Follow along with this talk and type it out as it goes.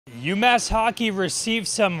UMass Hockey received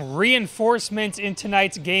some reinforcements in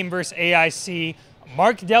tonight's game versus AIC.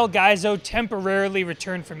 Mark Del Gaizo temporarily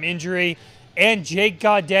returned from injury, and Jake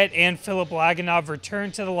Gaudette and Philip Laganov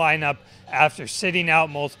returned to the lineup after sitting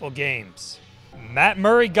out multiple games. Matt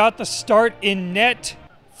Murray got the start in net.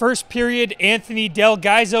 First period, Anthony Del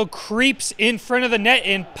Gaizo creeps in front of the net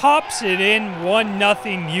and pops it in, 1-0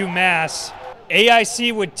 UMass.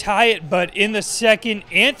 AIC would tie it, but in the second,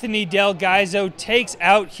 Anthony Del Gaizo takes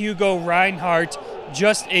out Hugo Reinhardt.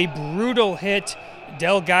 Just a brutal hit.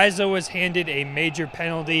 Del Gaizo was handed a major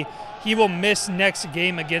penalty. He will miss next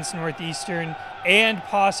game against Northeastern and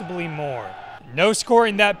possibly more. No score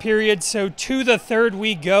in that period, so to the third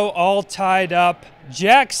we go, all tied up.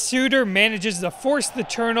 Jack Suter manages to force the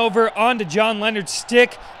turnover onto John Leonard's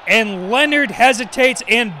stick, and Leonard hesitates,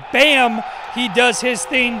 and bam, he does his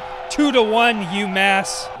thing. 2-1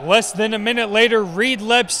 UMass. Less than a minute later, Reed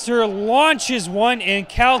Lebster launches one, and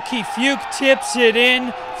Kalki Fuke tips it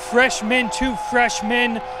in. Freshman to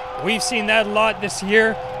freshman. We've seen that a lot this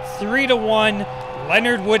year. 3-1.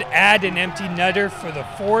 Leonard would add an empty netter for the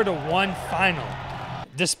 4-1 final.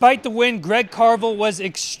 Despite the win, Greg Carville was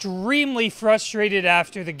extremely frustrated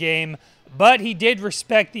after the game, but he did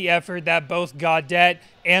respect the effort that both Gaudette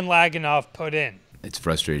and Laganov put in. It's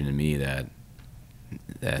frustrating to me that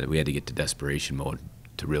we had to get to desperation mode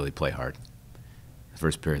to really play hard. The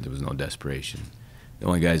first period, there was no desperation. The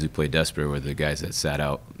only guys who played desperate were the guys that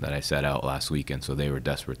I sat out last weekend, so they were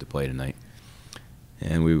desperate to play tonight.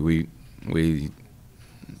 And we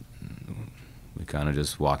kind of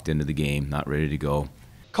just walked into the game, not ready to go.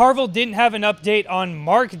 Carville didn't have an update on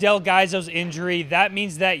Mark Del Gaizo's injury. That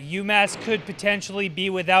means that UMass could potentially be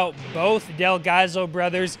without both Del Gaizo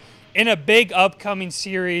brothers in a big upcoming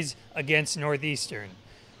series against Northeastern.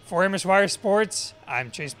 For Amherst Wire Sports,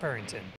 I'm Chase Purrington.